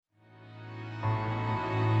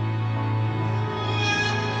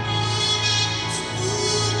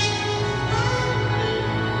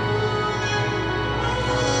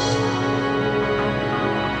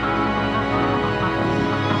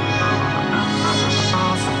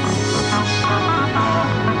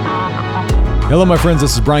Hello, my friends.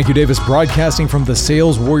 This is Brian Q. Davis broadcasting from the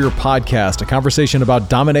Sales Warrior Podcast, a conversation about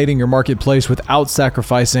dominating your marketplace without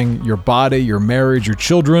sacrificing your body, your marriage, your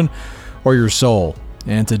children, or your soul.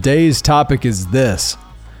 And today's topic is this: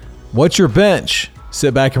 what's your bench?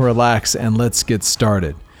 Sit back and relax, and let's get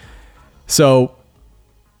started. So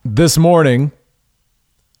this morning,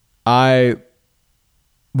 I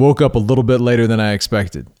woke up a little bit later than I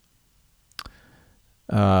expected.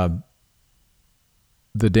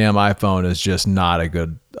 The damn iPhone is just not a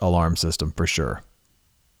good alarm system for sure.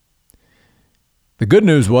 The good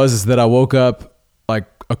news is that I woke up, like,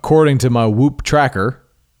 according to my Whoop tracker,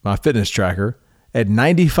 my fitness tracker, at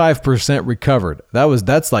 95% recovered.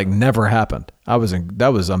 That's like never happened.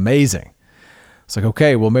 That was amazing. It's like,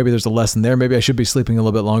 okay, well, maybe there's a lesson there. Maybe I should be sleeping a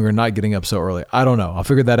little bit longer and not getting up so early. I don't know. I'll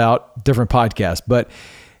figure that out. Different podcast. But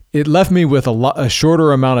it left me with a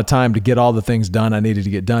shorter amount of time to get all the things done I needed to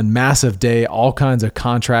get done. Massive day, all kinds of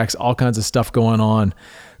contracts, all kinds of stuff going on.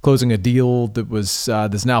 Closing a deal that was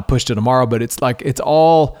that's now pushed to tomorrow, but it's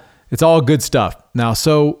all good stuff. Now,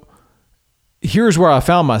 so here's where I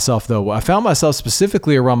found myself though. I found myself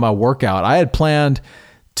specifically around my workout. I had planned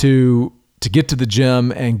to get to the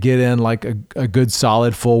gym and get in like a good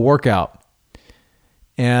solid full workout.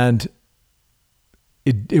 And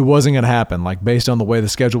it wasn't going to happen. Like, based on the way the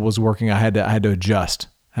schedule was working, I had to adjust.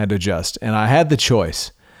 And I had the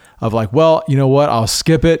choice of like, well, you know what? I'll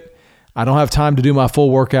skip it. I don't have time to do my full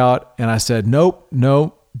workout. And I said, nope,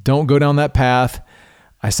 no, don't go down that path.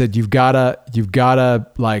 I said, you just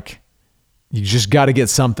got to get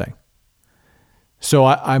something. So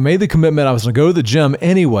I made the commitment. I was going to go to the gym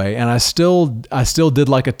anyway. And I still did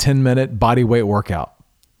like a 10-minute body weight workout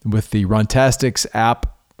with the Runtastics app.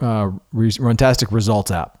 Runtastic Results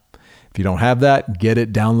app. If you don't have that, get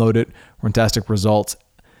it, download it. Runtastic Results.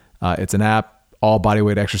 It's an app, all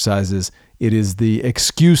bodyweight exercises. It is the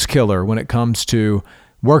excuse killer when it comes to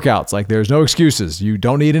workouts. Like, there's no excuses. You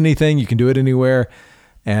don't need anything. You can do it anywhere.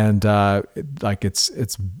 And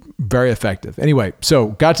it's very effective. Anyway, so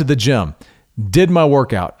got to the gym, did my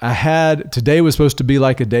workout. Today was supposed to be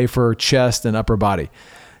like a day for chest and upper body.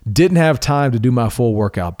 Didn't have time to do my full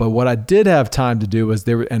workout, but what I did have time to do was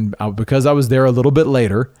because I was there a little bit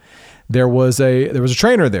later, there was a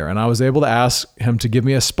trainer there, and I was able to ask him to give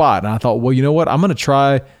me a spot. And I thought, well, you know what? I'm going to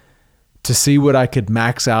try to see what I could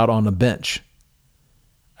max out on a bench.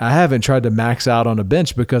 I haven't tried to max out on a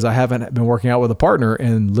bench because I haven't been working out with a partner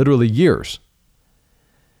in literally years.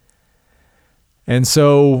 And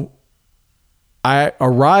so I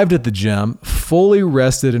arrived at the gym fully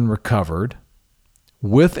rested and recovered.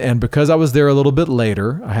 Because I was there a little bit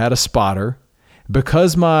later, I had a spotter.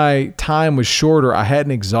 Because my time was shorter, I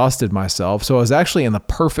hadn't exhausted myself. So I was actually in the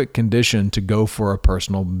perfect condition to go for a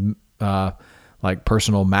personal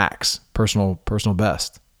max, personal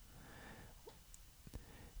best.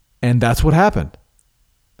 And that's what happened.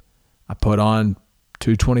 I put on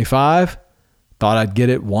 225, thought I'd get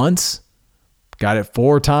it once, got it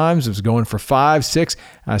 4 times. It was going for 5, 6.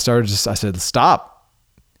 And I said, stop.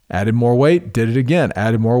 Added more weight, did it again.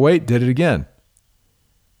 Added more weight, did it again.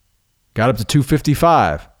 Got up to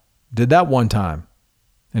 255. Did that one time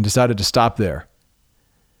and decided to stop there.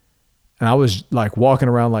 And I was like walking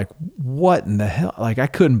around like, what in the hell? Like, I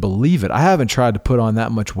couldn't believe it. I haven't tried to put on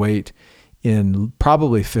that much weight in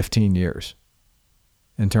probably 15 years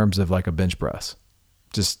in terms of like a bench press.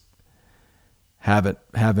 Just haven't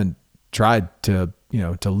tried to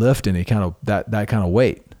lift any kind of that kind of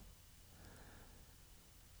weight.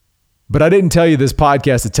 But I didn't tell you this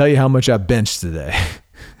podcast to tell you how much I benched today.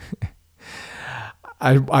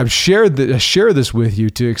 I've shared this with you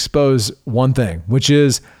to expose one thing, which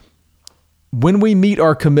is when we meet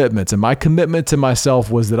our commitments, and my commitment to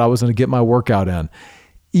myself was that I was going to get my workout in,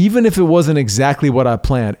 even if it wasn't exactly what I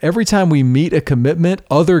planned. Every time we meet a commitment,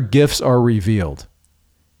 other gifts are revealed.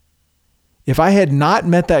 If I had not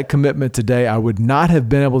met that commitment today, I would not have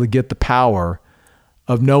been able to get the power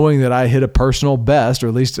of knowing that I hit a personal best, or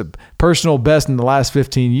at least a personal best in the last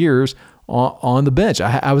 15 years on the bench.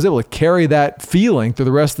 I was able to carry that feeling through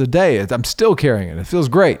the rest of the day. I'm still carrying it. It feels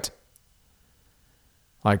great.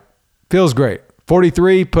 Feels great.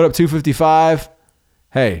 43, put up 255.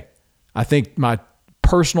 Hey, I think my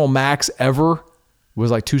personal max ever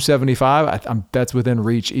was like 275. That's within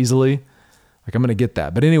reach easily. I'm going to get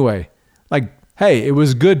that. But anyway, hey, it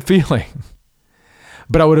was good feeling.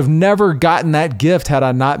 But I would have never gotten that gift had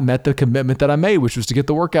I not met the commitment that I made, which was to get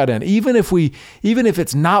the workout in. Even if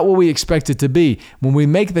it's not what we expect it to be, when we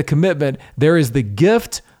make the commitment, there is the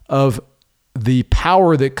gift of the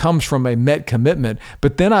power that comes from a met commitment.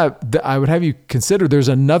 But then I would have you consider there's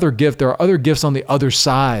another gift. There are other gifts on the other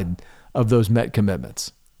side of those met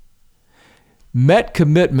commitments. Met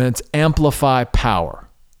commitments amplify power.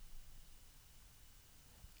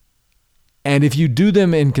 And if you do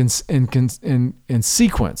them in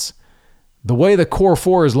sequence, the way the core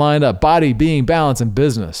four is lined up, body, being, balance, and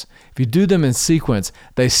business, if you do them in sequence,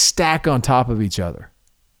 they stack on top of each other.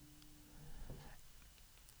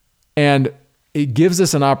 And it gives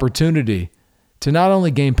us an opportunity to not only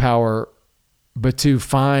gain power, but to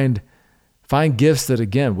find gifts that,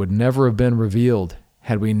 again, would never have been revealed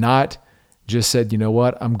had we not just said, you know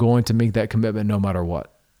what, I'm going to make that commitment no matter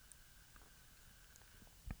what.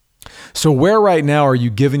 So where right now are you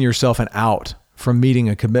giving yourself an out from meeting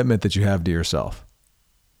a commitment that you have to yourself?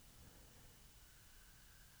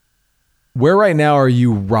 Where right now are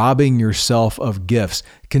you robbing yourself of gifts?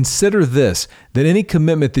 Consider this, that any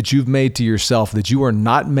commitment that you've made to yourself that you are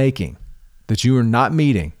not making, that you are not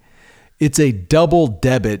meeting, it's a double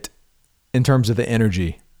debit in terms of the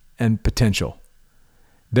energy and potential.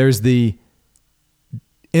 There's the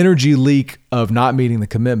energy leak of not meeting the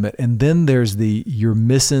commitment, and then there's you're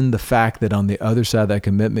missing the fact that on the other side of that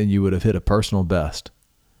commitment, you would have hit a personal best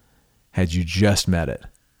had you just met it.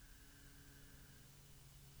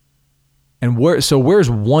 And where's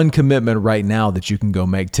one commitment right now that you can go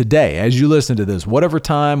make today as you listen to this, whatever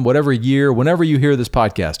time, whatever year, whenever you hear this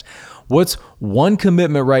podcast? What's one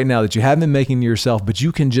commitment right now that you haven't been making to yourself, but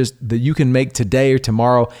you can make today or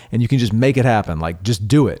tomorrow, and you can just make it happen? Like, just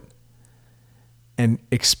do it and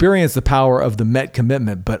experience the power of the met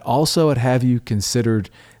commitment, but also it have you considered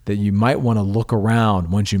that you might want to look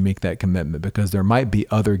around once you make that commitment, because there might be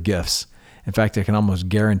other gifts. In fact, I can almost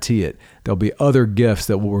guarantee it. There'll be other gifts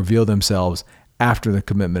that will reveal themselves after the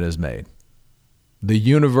commitment is made. The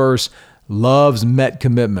universe loves met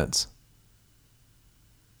commitments.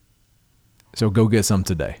 So go get some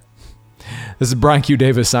today. This is Brian Q.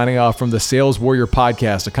 Davis signing off from the Sales Warrior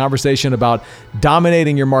Podcast, a conversation about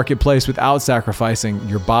dominating your marketplace without sacrificing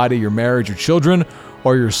your body, your marriage, your children,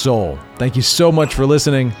 or your soul. Thank you so much for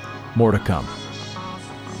listening. More to come.